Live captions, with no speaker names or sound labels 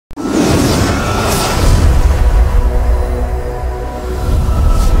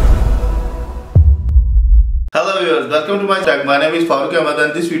welcome to my channel. My name is Farooq Ahmed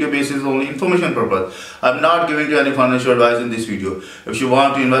and this video base is only information purpose. I am not giving you any financial advice in this video. If you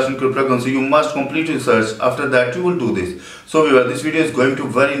want to invest in cryptocurrency, you must complete research. After that, you will do this. So viewer, this video is going to be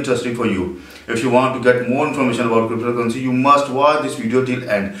very interesting for you. If you want to get more information about cryptocurrency, you must watch this video till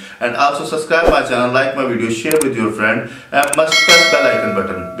end. And also subscribe my channel, like my video, share with your friend, and must press bell icon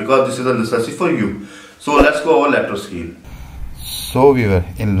button because this is a necessity for you. So let's go over laptop screen. So viewer,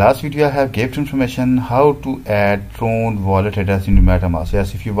 in last video I have gave information how to add Tron wallet address into MetaMask.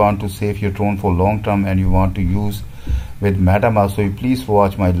 Yes, if you want to save your Tron for long term and you want to use with MetaMask, so you please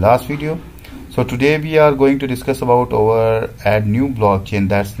watch my last video. So today we are going to discuss about our add new blockchain,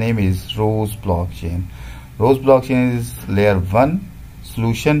 that's name is Rose blockchain. Rose blockchain is layer 1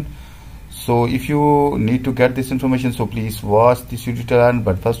 solution. So if you need to get this information, so please watch this video till end.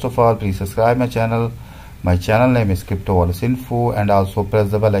 But first of all, please subscribe my channel. My channel name is Crypto Oasis Info, and also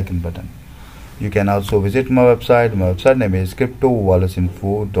press the bell icon button. You can also visit my website. My website name is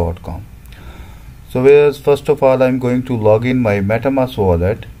cryptowalletinfo.com. So whereas first of all, I'm going to log in my MetaMask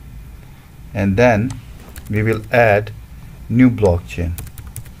wallet, and then we will add new blockchain.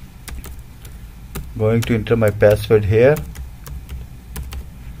 Going to enter my password here.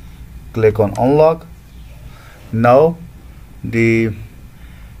 Click on unlock. Now the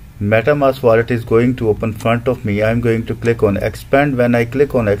MetaMask wallet is going to open front of me. I'm going to click on expand. When I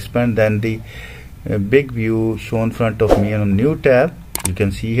click on expand, then the big view shown front of me on a new tab. You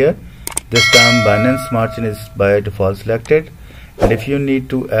can see here this time Binance Smart Chain is by default selected, and if you need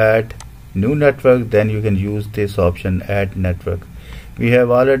to add new network, then you can use this option, add network. We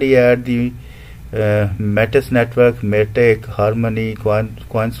have already added the Metis network, Matic, Harmony,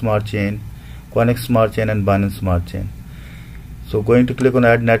 Coin Smart Chain, CoinX Smart Chain, and Binance Smart Chain. So going to click on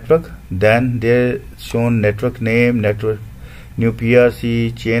add network, then there shown network name, network new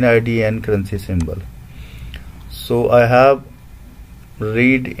PRC, chain ID, and currency symbol. So I have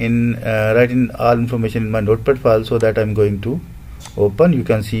write in all information in my notepad file, so that I'm going to open. You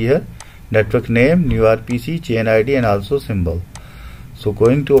can see here network name, new RPC, chain ID, and also symbol. So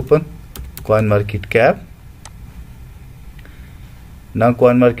going to open CoinMarketCap. Now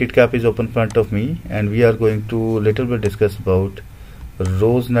CoinMarketCap is open front of me, and we are going to little bit discuss about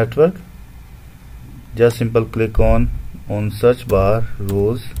Rose network. Just simple click on search bar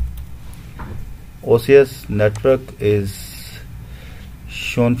Rose. Oasis network is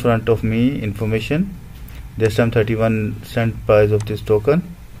shown front of me information. This time 31-cent price of this token,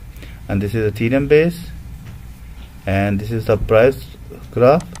 and this is Ethereum base, and this is the price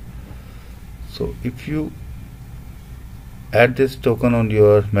graph. So if you add this token on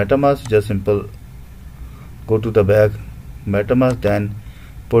your MetaMask, just simple go to the back MetaMask, then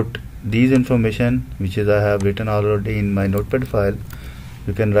put these information which is I have written already in my notepad file.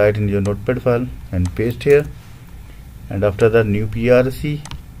 You can write in your notepad file and paste here, and after that new PRC,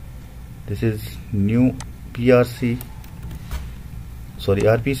 this is new PRC, sorry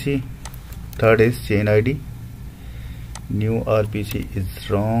RPC, third is chain ID. New RPC is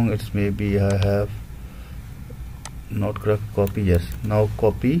wrong, it's maybe I have not correct copy. Yes, now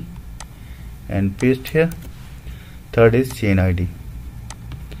copy and paste here. Third is chain ID.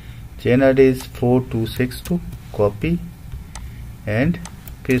 Chain ID is 4262. Copy and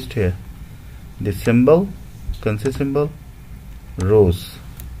paste here. The symbol, currency symbol, Rose.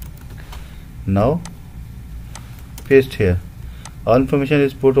 Now paste here. All information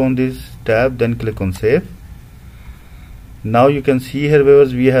is put on this tab. Then click on save. Now you can see here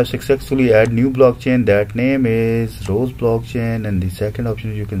viewers, we have successfully add new blockchain, that name is Rose blockchain, and the second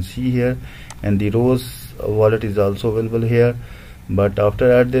option you can see here, and the Rose wallet is also available here. But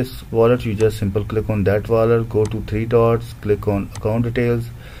after add this wallet, you just simple click on that wallet, go to 3 dots, click on account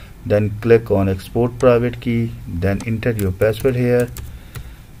details, then click on export private key, then enter your password here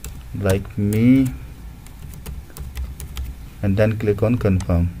like me, and then click on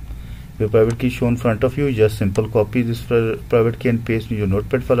confirm. Your private key shown in front of you, just simple copy this private key and paste in your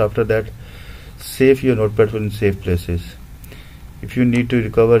notepad file. After that, save your notepad file in safe places. If you need to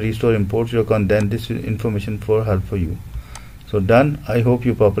recover, restore, import your account, then this information for help for you. So done. I hope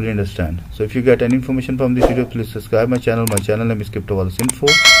you properly understand. So if you get any information from this video, please subscribe my channel. My channel name is Crypto Oasis Info,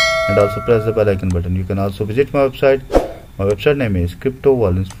 and also press the bell icon button. You can also visit my website. My website name is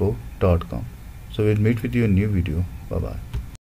cryptowalletinfo.com. So we'll meet with you in new video. Bye bye.